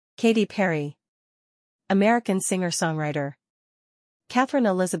Katy Perry. American singer-songwriter. Catherine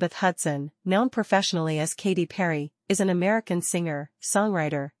Elizabeth Hudson, known professionally as Katy Perry, is an American singer,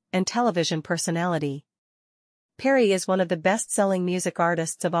 songwriter, and television personality. Perry is one of the best-selling music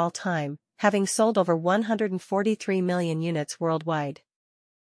artists of all time, having sold over 143 million units worldwide.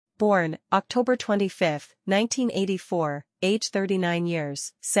 Born, October 25, 1984, age 39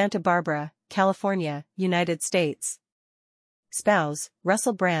 years, Santa Barbara, California, United States. Spouse,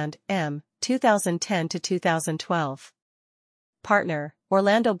 Russell Brand, M., 2010 to 2012. Partner,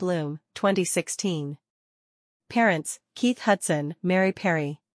 Orlando Bloom, 2016. Parents, Keith Hudson, Mary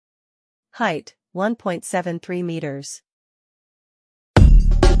Perry. Height, 1.73 meters.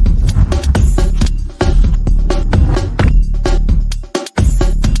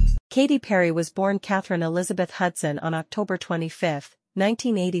 Katy Perry was born Catherine Elizabeth Hudson on October 25,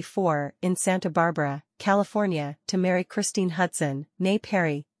 1984, in Santa Barbara, California, to Mary Christine Hudson, née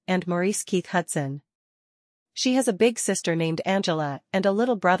Perry, and Maurice Keith Hudson. She has a big sister named Angela and a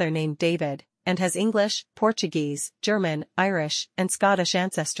little brother named David, and has English, Portuguese, German, Irish, and Scottish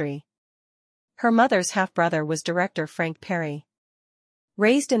ancestry. Her mother's half-brother was director Frank Perry.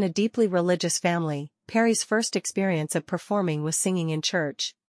 Raised in a deeply religious family, Perry's first experience of performing was singing in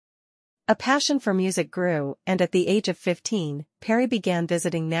church. A passion for music grew, and at the age of 15, Perry began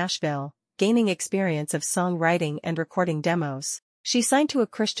visiting Nashville, gaining experience of songwriting and recording demos. She signed to a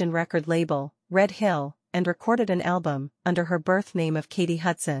Christian record label, Red Hill, and recorded an album under her birth name of Katy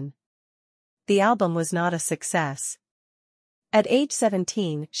Hudson. The album was not a success. At age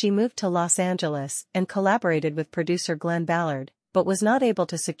 17, she moved to Los Angeles and collaborated with producer Glenn Ballard, but was not able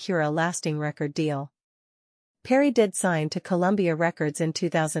to secure a lasting record deal. Perry did sign to Columbia Records in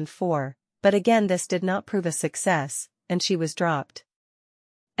 2004, but again this did not prove a success, and she was dropped.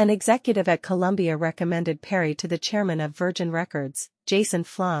 An executive at Columbia recommended Perry to the chairman of Virgin Records, Jason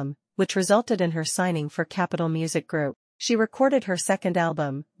Flom, which resulted in her signing for Capitol Music Group. She recorded her second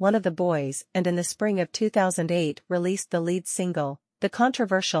album, One of the Boys, and in the spring of 2008 released the lead single, the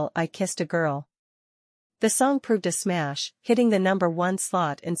controversial I Kissed a Girl. The song proved a smash, hitting the #1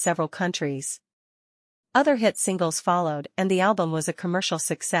 slot in several countries. Other hit singles followed, and the album was a commercial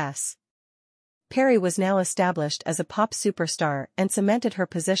success. Perry was now established as a pop superstar and cemented her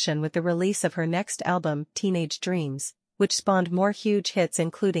position with the release of her next album, Teenage Dreams, which spawned more huge hits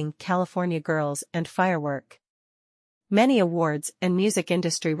including California Girls and Firework. Many awards and music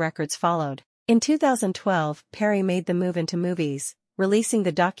industry records followed. In 2012, Perry made the move into movies, releasing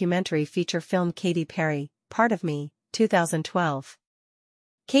the documentary feature film Katy Perry, Part of Me, 2012.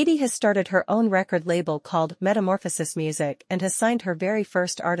 Katy has started her own record label called Metamorphosis Music and has signed her very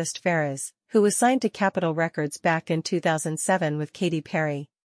first artist Faraz, who was signed to Capitol Records back in 2007 with Katy Perry.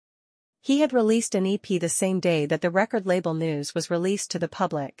 He had released an EP the same day that the record label news was released to the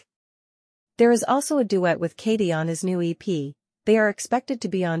public. There is also a duet with Katy on his new EP. They are expected to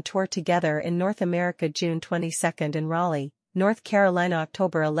be on tour together in North America June 22 in Raleigh, North Carolina,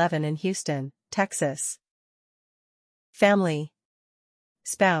 October 11 in Houston, Texas. Family.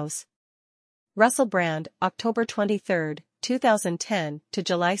 Spouse. Russell Brand, October 23, 2010 to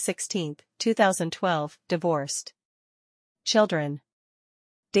July 16, 2012, divorced. Children.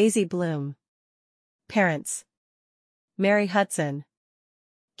 Daisy Bloom. Parents. Mary Hudson.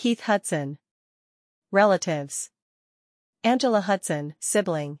 Keith Hudson. Relatives. Angela Hudson,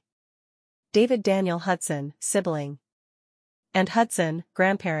 sibling. David Daniel Hudson, sibling. And Hudson,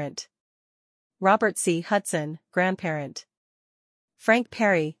 grandparent. Robert C. Hudson, grandparent. Frank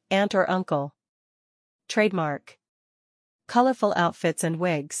Perry, aunt or uncle. Trademark. Colorful outfits and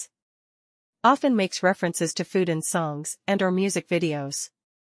wigs. Often makes references to food in songs and/or music videos.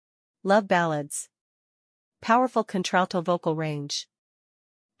 Love ballads. Powerful contralto vocal range.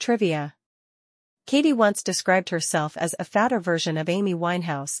 Trivia. Katy once described herself as a fatter version of Amy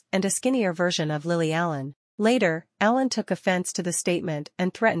Winehouse and a skinnier version of Lily Allen. Later, Allen took offense to the statement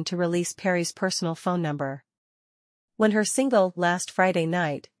and threatened to release Perry's personal phone number. When her single Last Friday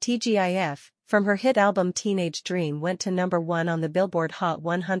Night, TGIF, from her hit album Teenage Dream went to #1 on the Billboard Hot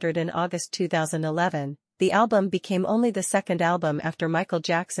 100 in August 2011, the album became only the second album after Michael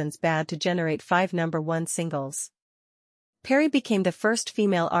Jackson's Bad to generate 5 #1 singles. Perry became the first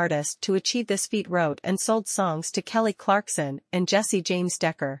female artist to achieve this feat, wrote and sold songs to Kelly Clarkson and Jesse James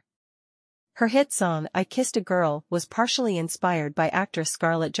Decker. Her hit song I Kissed a Girl was partially inspired by actress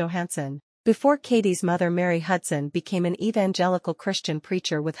Scarlett Johansson. Before Katy's mother Mary Hudson became an evangelical Christian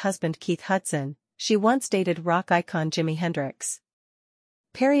preacher with husband Keith Hudson, she once dated rock icon Jimi Hendrix.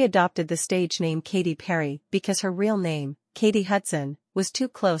 Perry adopted the stage name Katy Perry because her real name, Katy Hudson, was too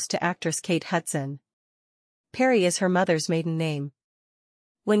close to actress Kate Hudson. Perry is her mother's maiden name.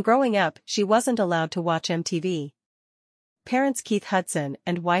 When growing up, she wasn't allowed to watch MTV. Parents Keith Hudson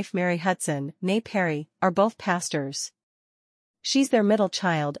and wife Mary Hudson, née Perry, are both pastors. She's their middle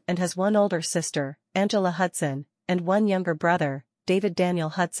child and has one older sister, Angela Hudson, and one younger brother, David Daniel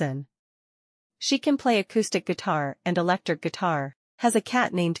Hudson. She can play acoustic guitar and electric guitar, has a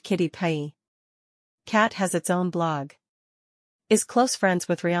cat named Katy Perry. Cat has its own blog. Is close friends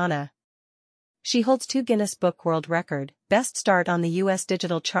with Rihanna. She holds 2 Guinness Book World Record, Best Start on the US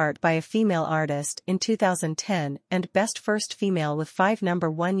Digital Chart by a Female Artist in 2010 and Best First Female with 5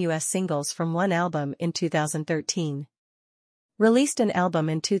 #1 US singles from one album in 2013. Released an album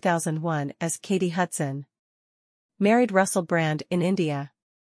in 2001 as Katy Hudson. Married Russell Brand in India.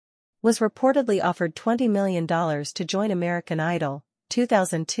 Was reportedly offered $20 million to join American Idol,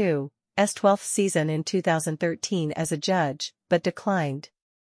 2002's 12th season in 2013 as a judge, but declined.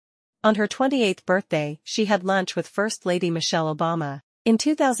 On her 28th birthday, she had lunch with First Lady Michelle Obama. In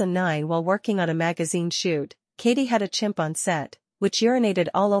 2009, while working on a magazine shoot, Katy had a chimp on set, which urinated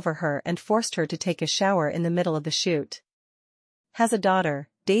all over her and forced her to take a shower in the middle of the shoot. Has a daughter,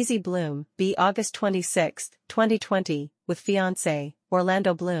 Daisy Bloom, b. August 26, 2020, with fiancé,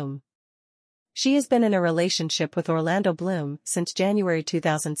 Orlando Bloom. She has been in a relationship with Orlando Bloom since January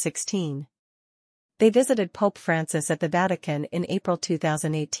 2016. They visited Pope Francis at the Vatican in April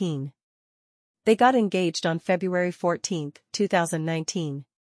 2018. They got engaged on February 14, 2019.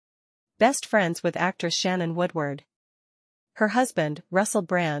 Best friends with actress Shannon Woodward. Her husband, Russell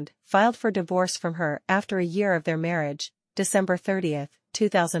Brand, filed for divorce from her after a year of their marriage, December 30,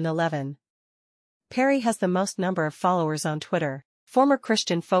 2011. Perry has the most number of followers on Twitter. Former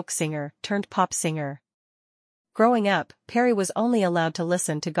Christian folk singer turned pop singer. Growing up, Perry was only allowed to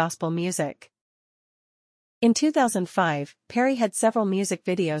listen to gospel music. In 2005, Perry had several music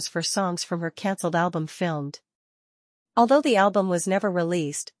videos for songs from her cancelled album filmed. Although the album was never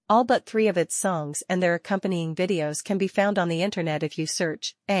released, all but 3 of its songs and their accompanying videos can be found on the internet if you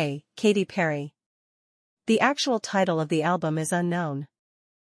search Katy Perry. The actual title of the album is unknown.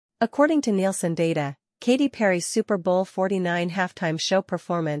 According to Nielsen data, Katy Perry's Super Bowl 49 halftime show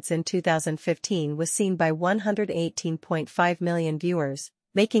performance in 2015 was seen by 118.5 million viewers,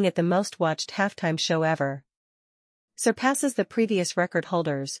 making it the most-watched halftime show ever. Surpasses the previous record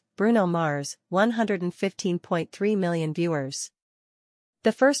holders, Bruno Mars, 115.3 million viewers.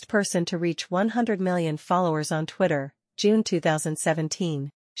 The first person to reach 100 million followers on Twitter, June 2017.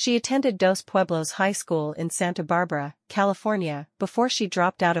 She attended Dos Pueblos High School in Santa Barbara, California, before she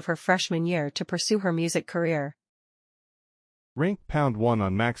dropped out of her freshman year to pursue her music career. Ranked #1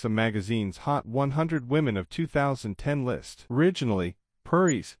 on Maxim magazine's Hot 100 Women of 2010 list. Originally,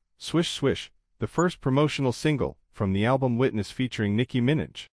 Perry's Swish Swish, the first promotional single from the album Witness featuring Nicki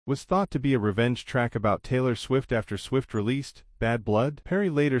Minaj, was thought to be a revenge track about Taylor Swift after Swift released Bad Blood. Perry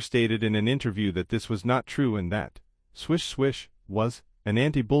later stated in an interview that this was not true and that Swish Swish was an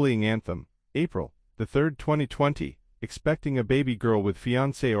anti-bullying anthem. April 3, 2020, expecting a baby girl with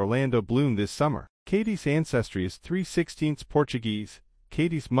fiancé Orlando Bloom this summer. Katy's ancestry is 3/16 Portuguese.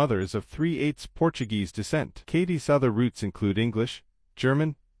 Katy's mother is of 3/8 Portuguese descent. Katy's other roots include English,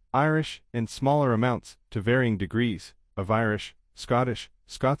 German, Irish, and smaller amounts, to varying degrees, of Irish, Scottish,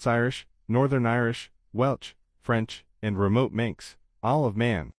 Scots-Irish, Northern Irish, Welsh, French, and remote Manx. Isle of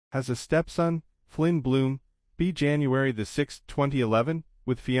Man. Has a stepson, Flynn Bloom, b. January 6, 2011,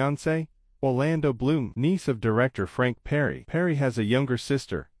 with fiancé, Orlando Bloom, niece of director Frank Perry. Perry has a younger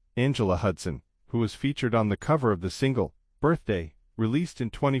sister, Angela Hudson, who was featured on the cover of the single, Birthday, released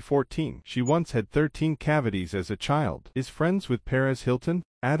in 2014. She once had 13 cavities as a child. Is friends with Perez Hilton,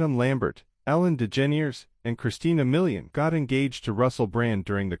 Adam Lambert, Ellen DeGeneres, and Christina Milian. Got engaged to Russell Brand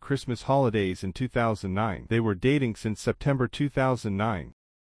during the Christmas holidays in 2009. They were dating since September 2009.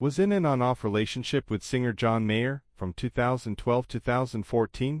 Was in an on-off relationship with singer John Mayer. From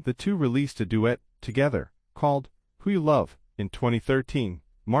 2012-2014, the two released a duet together called Who You Love in 2013.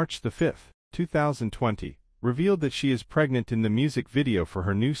 March 5, 2020, revealed that she is pregnant in the music video for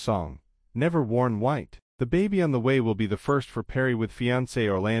her new song, Never Worn White. The baby on the way will be the first for Perry with fiancé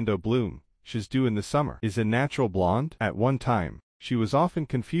Orlando Bloom. She's due in the summer. Is a natural blonde. At one time, she was often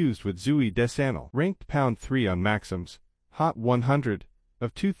confused with Zooey Deschanel. Ranked #3 on Maxim's Hot 100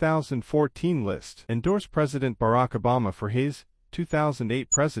 of 2014 list. Endorsed President Barack Obama for his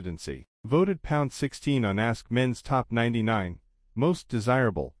 2008 presidency. Voted #16 on Ask Men's Top 99 Most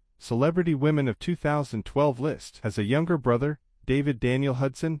Desirable Celebrity Women of 2012 list. Has a younger brother, David Daniel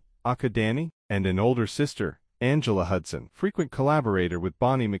Hudson, aka Danny, and an older sister, Angela Hudson. Frequent collaborator with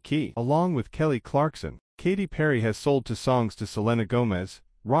Bonnie McKee, along with Kelly Clarkson. Katy Perry has sold to songs to Selena Gomez,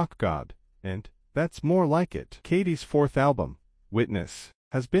 Rock God, and That's More Like It. Katy's fourth album, Witness,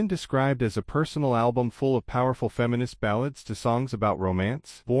 has been described as a personal album full of powerful feminist ballads to songs about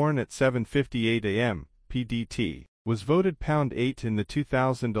romance. Born at 7:58 a.m., PDT was voted #8 in the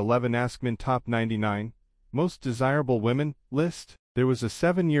 2011 Askmen Top 99 Most Desirable Women list. There was a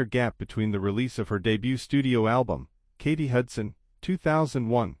 7-year gap between the release of her debut studio album, Katy Hudson,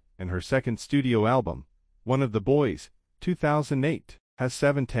 2001, and her second studio album, One of the Boys, 2008. Has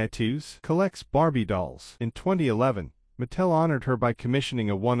 7 tattoos. Collects Barbie dolls. In 2011, Mattel honored her by commissioning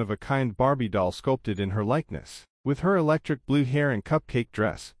a one-of-a-kind Barbie doll sculpted in her likeness, with her electric blue hair and cupcake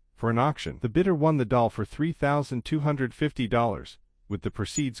dress, for an auction. The bidder won the doll for $3,250, with the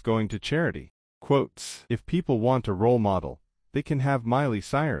proceeds going to charity. Quotes: "If people want a role model, they can have Miley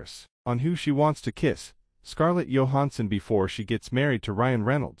Cyrus. On Who She Wants to Kiss, Scarlett Johansson before she gets married to Ryan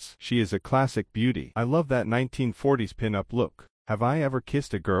Reynolds. She is a classic beauty. I love that 1940s pin-up look. Have I ever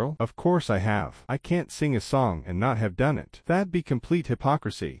kissed a girl? Of course I have. I can't sing a song and not have done it. That'd be complete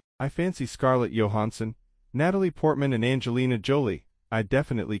hypocrisy. I fancy Scarlett Johansson, Natalie Portman and Angelina Jolie. I'd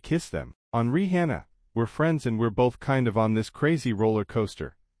definitely kiss them. On Rihanna, we're friends and we're both kind of on this crazy roller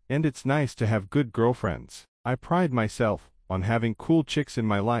coaster, and it's nice to have good girlfriends. I pride myself on having cool chicks in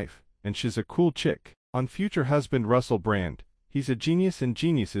my life, and she's a cool chick." On future husband Russell Brand, "He's a genius and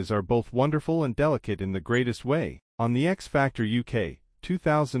geniuses are both wonderful and delicate in the greatest way." On The X Factor UK,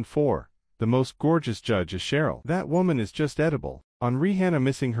 2004, "The most gorgeous judge is Cheryl. That woman is just edible." On Rihanna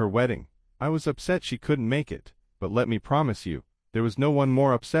missing her wedding, "I was upset she couldn't make it, but let me promise you, there was no one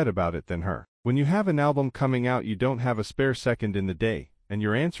more upset about it than her." When you have an album coming out you don't have a spare second in the day, and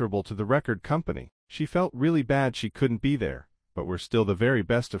you're answerable to the record company. She felt really bad she couldn't be there, but we're still the very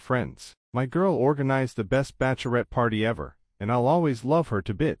best of friends. My girl organized the best bachelorette party ever, and I'll always love her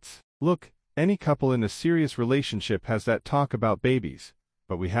to bits. Look, any couple in a serious relationship has that talk about babies,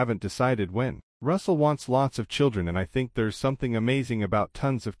 but we haven't decided when. Russell wants lots of children and I think there's something amazing about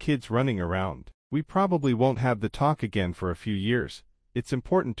tons of kids running around. We probably won't have the talk again for a few years. It's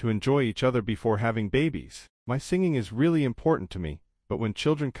important to enjoy each other before having babies. My singing is really important to me, but when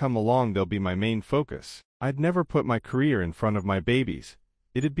children come along they'll be my main focus. I'd never put my career in front of my babies.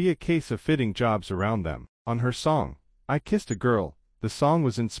 It'd be a case of fitting jobs around them. On her song, I Kissed a Girl, the song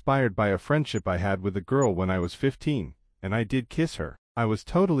was inspired by a friendship I had with a girl when I was 15, and I did kiss her. I was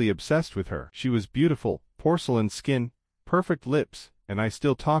totally obsessed with her. She was beautiful, porcelain skin, perfect lips, and I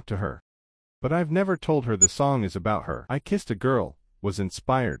still talk to her. But I've never told her the song is about her. I Kissed a Girl was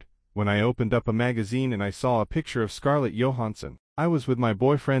inspired when I opened up a magazine and I saw a picture of Scarlett Johansson. I was with my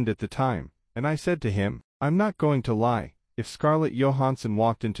boyfriend at the time, and I said to him, I'm not going to lie, if Scarlett Johansson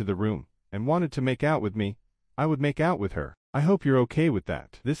walked into the room and wanted to make out with me, I would make out with her. I hope you're okay with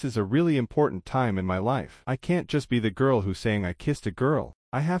that. This is a really important time in my life. I can't just be the girl who sang I Kissed a Girl.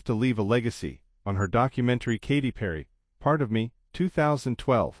 I have to leave a legacy. On her documentary Katy Perry, Part of Me,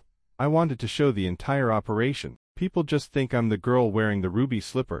 2012, I wanted to show the entire operation. People just think I'm the girl wearing the ruby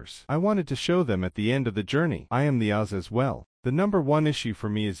slippers. I wanted to show them at the end of the journey I am the Oz as well. The #1 issue for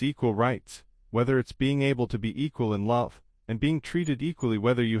me is equal rights, whether it's being able to be equal in love, and being treated equally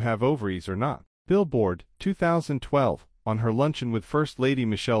whether you have ovaries or not. Billboard, 2012, on her luncheon with First Lady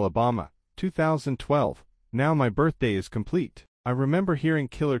Michelle Obama, 2012, Now My Birthday is Complete. I remember hearing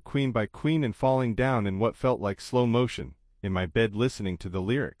Killer Queen by Queen and falling down in what felt like slow motion, in my bed listening to the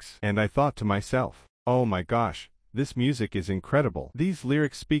lyrics. And I thought to myself, oh my gosh, this music is incredible. These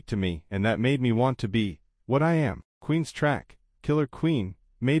lyrics speak to me and that made me want to be what I am. Queen's track, Killer Queen,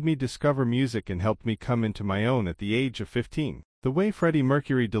 made me discover music and helped me come into my own at the age of 15. The way Freddie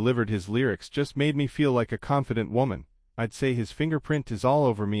Mercury delivered his lyrics just made me feel like a confident woman. I'd say his fingerprint is all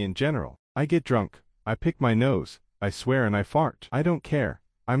over me in general. I get drunk, I pick my nose, I swear and I fart. I don't care.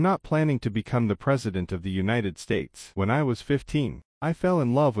 I'm not planning to become the President of the United States. When I was 15, I fell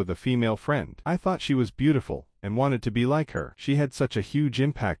in love with a female friend. I thought she was beautiful and wanted to be like her. She had such a huge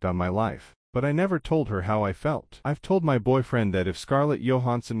impact on my life. But I never told her how I felt. I've told my boyfriend that if Scarlett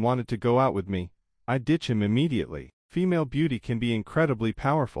Johansson wanted to go out with me, I'd ditch him immediately. Female beauty can be incredibly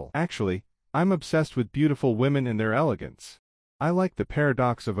powerful. Actually, I'm obsessed with beautiful women and their elegance. I like the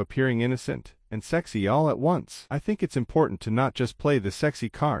paradox of appearing innocent and sexy all at once. I think it's important to not just play the sexy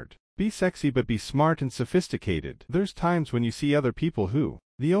card. Be sexy but be smart and sophisticated. There's times when you see other people who,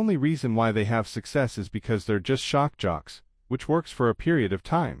 the only reason why they have success is because they're just shock jocks, which works for a period of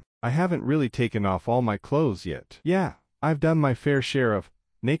time. I haven't really taken off all my clothes yet. Yeah, I've done my fair share of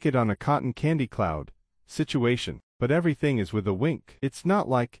naked on a cotton candy cloud situation, but everything is with a wink. It's not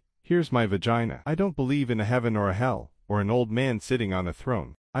like, here's my vagina. I don't believe in a heaven or a hell, or an old man sitting on a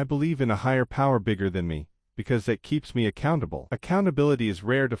throne. I believe in a higher power bigger than me, because that keeps me accountable. Accountability is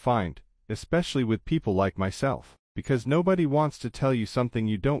rare to find, especially with people like myself. because nobody wants to tell you something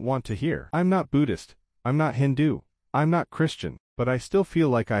you don't want to hear. I'm not Buddhist, I'm not Hindu, I'm not Christian, but I still feel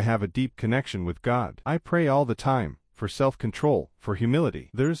like I have a deep connection with God. I pray all the time, for self-control, for humility.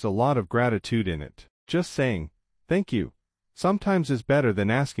 There's a lot of gratitude in it. Just saying, thank you, sometimes is better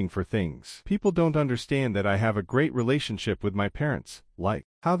than asking for things. People don't understand that I have a great relationship with my parents, like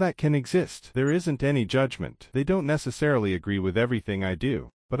how that can exist. There isn't any judgment. They don't necessarily agree with everything I do,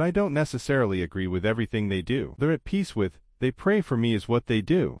 but I don't necessarily agree with everything they do. They're at peace with, they pray for me is what they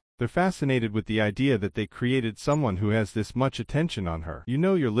do. They're fascinated with the idea that they created someone who has this much attention on her. You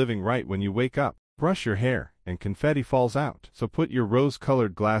know you're living right when you wake up, brush your hair, and confetti falls out. So put your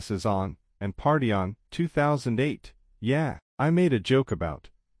rose-colored glasses on, and party on. 2008. Yeah, I made a joke about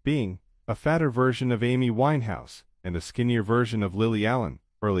being a fatter version of Amy Winehouse and a skinnier version of Lily Allen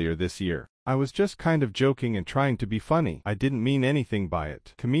earlier this year. I was just kind of joking and trying to be funny. I didn't mean anything by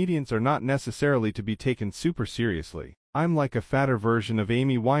it. Comedians are not necessarily to be taken super seriously. I'm like a fatter version of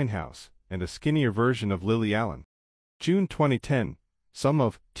Amy Winehouse and a skinnier version of Lily Allen. June 2010. Some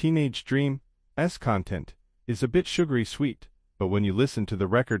of Teenage Dream's content is a bit sugary sweet, but when you listen to the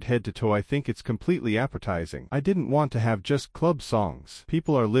record head to toe I think it's completely appetizing. I didn't want to have just club songs.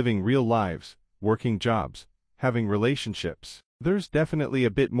 People are living real lives, working jobs, having relationships. There's definitely a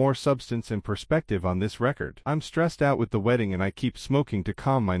bit more substance and perspective on this record. I'm stressed out with the wedding and I keep smoking to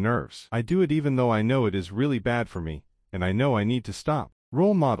calm my nerves. I do it even though I know it is really bad for me, and I know I need to stop.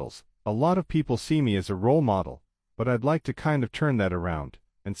 Role models. A lot of people see me as a role model, but I'd like to kind of turn that around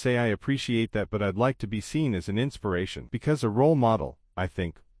and say I appreciate that, but I'd like to be seen as an inspiration, because a role model, I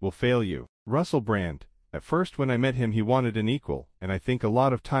think, will fail you. Russell Brand. At first when I met him he wanted an equal, and I think a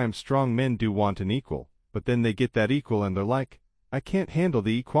lot of times strong men do want an equal, but then they get that equal and they're like, I can't handle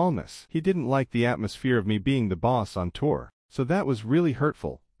the equalness. He didn't like the atmosphere of me being the boss on tour, so that was really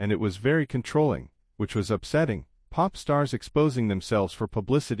hurtful, and it was very controlling, which was upsetting. Pop stars exposing themselves for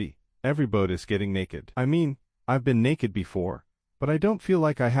publicity. Everybody's getting naked. I mean, I've been naked before, but I don't feel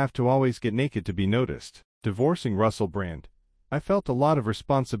like I have to always get naked to be noticed. Divorcing Russell Brand. I felt a lot of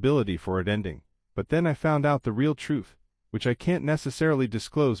responsibility for it ending, but then I found out the real truth, which I can't necessarily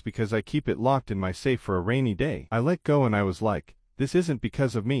disclose because I keep it locked in my safe for a rainy day. I let go and I was like, this isn't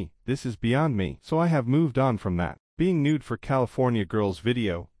because of me, this is beyond me. So I have moved on from that. Being nude for California Girls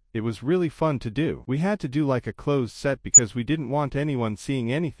video. It was really fun to do. We had to do like a closed set because we didn't want anyone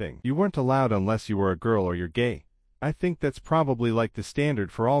seeing anything. You weren't allowed unless you were a girl or you're gay. I think that's probably like the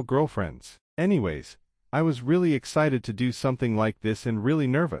standard for all girlfriends. Anyways, I was really excited to do something like this and really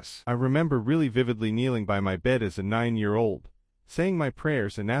nervous. I remember really vividly kneeling by my bed as a 9-year-old, saying my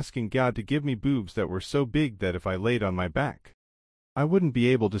prayers and asking God to give me boobs that were so big that if I laid on my back, I wouldn't be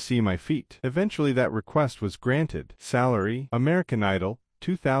able to see my feet. Eventually that request was granted. Salary, American Idol,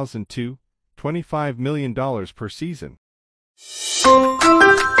 2002, $25 million per season.